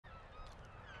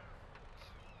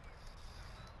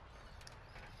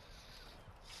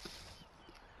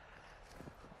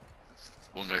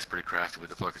One guy's pretty crafty with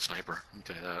the fucking sniper, I'll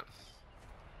tell you that.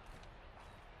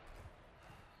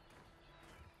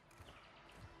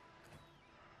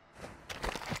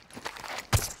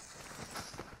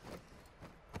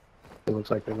 It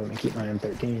looks like they're going to keep my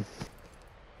M13.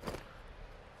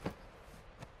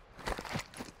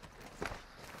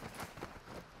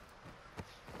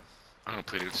 I'm gonna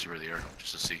play to see where they are,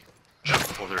 just to see.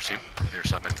 Oh, there's him. There's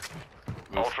something.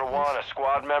 Ultra One, a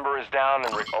squad member is down,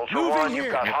 and Ultra One,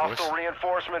 you've got Yeah, hostile boys.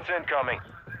 reinforcements incoming.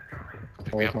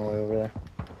 Pick I'll me work up. my way over there.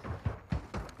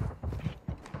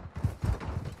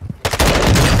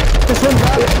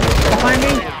 Behind me.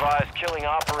 Be advised, killing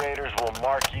operators will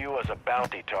mark you as a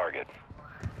bounty target.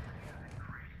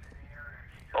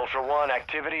 Ultra One,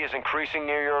 activity is increasing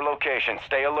near your location.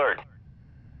 Stay alert.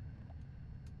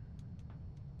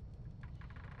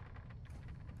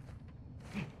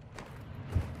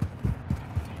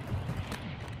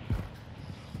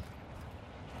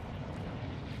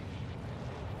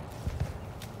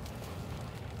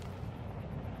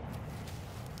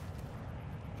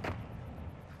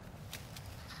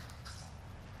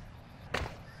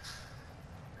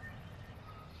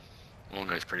 One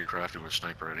guy's pretty crafty with a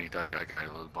sniper. I think that guy got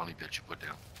a little bunny bitch you put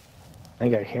down. I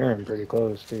think I hear him pretty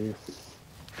close, too.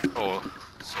 Oh,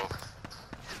 so.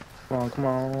 Come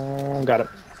on. Got it.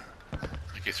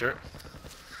 Think you through it?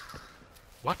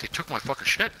 What? They took my fucking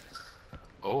shit?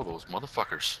 Oh, those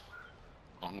motherfuckers.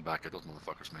 Oh, I'm gonna back at those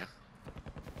motherfuckers, man.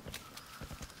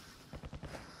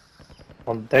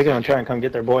 Well, they're going to try and come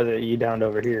get their boy that you downed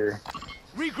over here.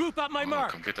 Regroup at my Oh,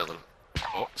 mark. come get that little.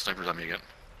 Oh, sniper's on me again.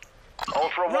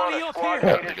 Ultra One, Ronnie, a up squad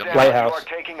here. mate is Yeah, down. Lighthouse. You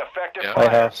are taking effective Yeah, fire.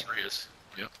 Lighthouse. there he is.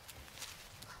 Yep.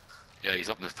 Yeah, he's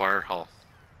up in the fire hall.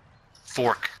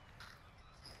 Fork.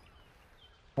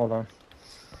 Hold on.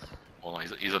 Hold on,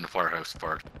 he's in the firehouse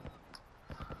part.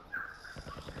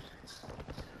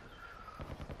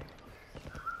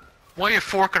 Why are you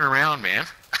forking around, man?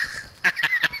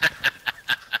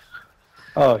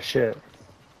 Oh, shit.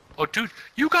 Oh, dude,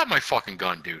 you got my fucking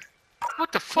gun, dude.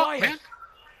 What the fuck, Quiet. man?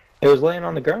 It was laying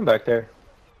on the ground back there.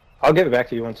 I'll give it back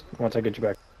to you once I get you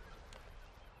back.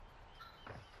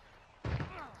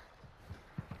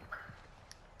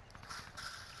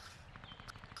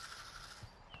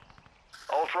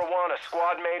 Ultra One, a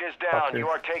squad mate is down. Fucker. You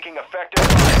are taking effective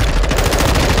fire.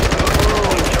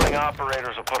 Killing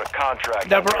operators will put a contract.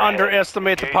 Never on your head.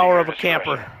 underestimate the Engaging power your of a discretion.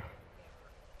 camper.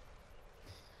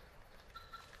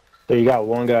 So you got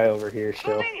one guy over here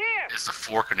still. It's the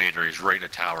Forkinator. He's right in the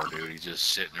tower, dude. He's just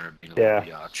sitting there being a Yeah.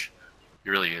 little biatch. He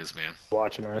really is, man.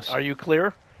 Watching us. Are you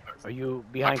clear? Are you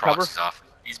My behind procs cover? stuff.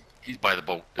 He's by the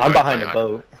boat. I'm behind the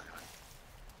boat.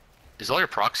 Is all your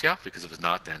proxy off? Because if it's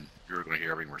not, then you're going to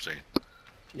hear everything we're saying.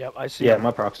 Yep, I see. Yeah, him.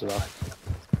 my prox is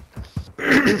off.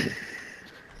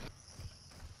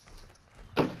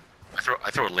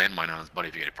 I throw a landmine on his buddy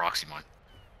if you get a proxy mine.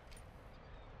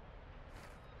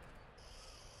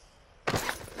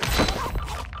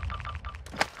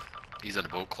 He's on a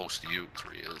boat close to you. That's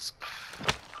where he is.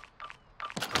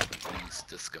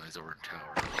 This guy's over in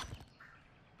tower.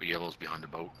 But yellow's behind the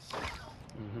boat.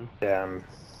 Yeah,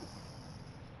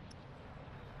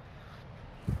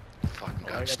 Fucking I got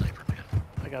a got- sniper, man.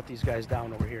 I got these guys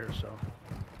down over here, so.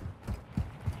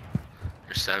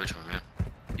 You're savage, my man.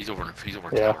 He's over in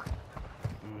Yeah. tower.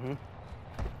 Mm-hmm.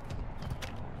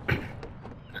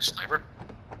 A sniper?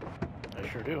 I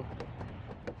sure do.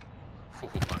 Ooh,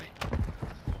 buddy.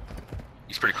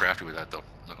 He's pretty crafty with that, though.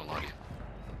 Not gonna lie to you.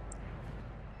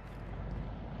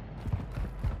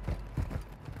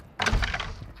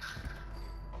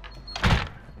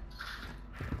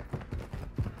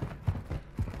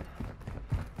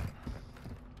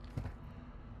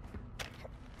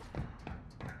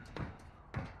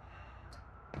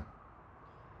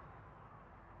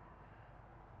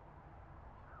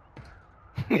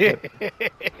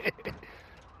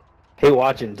 he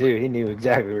watching too. He knew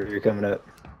exactly where you're coming up.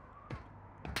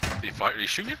 Did he fire? Did he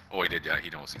shoot you? Oh, he did. Yeah, he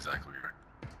knows exactly where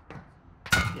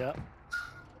you are. Yep.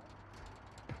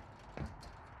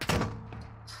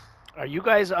 Are you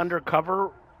guys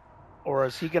undercover, or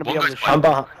is he gonna be One able to guy's shoot?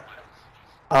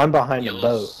 I'm behind the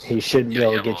Yellows. boat. He shouldn't be Yeah,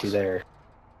 able to get you yellows. there.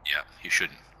 Yeah, you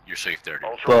shouldn't. You're safe there, dude.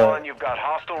 Ultra But One, you've got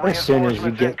hostile As soon as you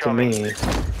reinforcements get to incoming. me,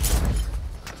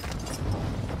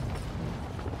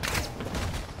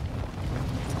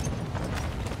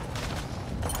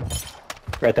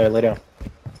 right there, lay down.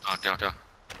 Down.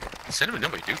 Send him an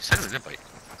invite, dude. Send him an invite.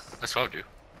 That's what I would do.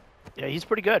 Yeah, he's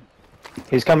pretty good.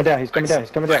 He's coming down. He's coming down. He's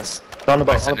coming down. On the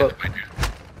boat. On Send the an boat. invite, dude.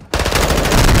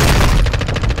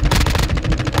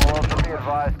 Also be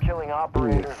advised, killing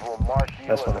operators will mark you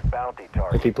That's as a fine. bounty If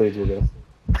target. he pleads you to.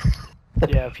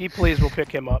 Yeah, if he please, we'll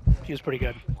pick him up. He was pretty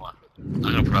good. I'm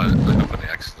gonna put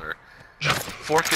the X there. Fork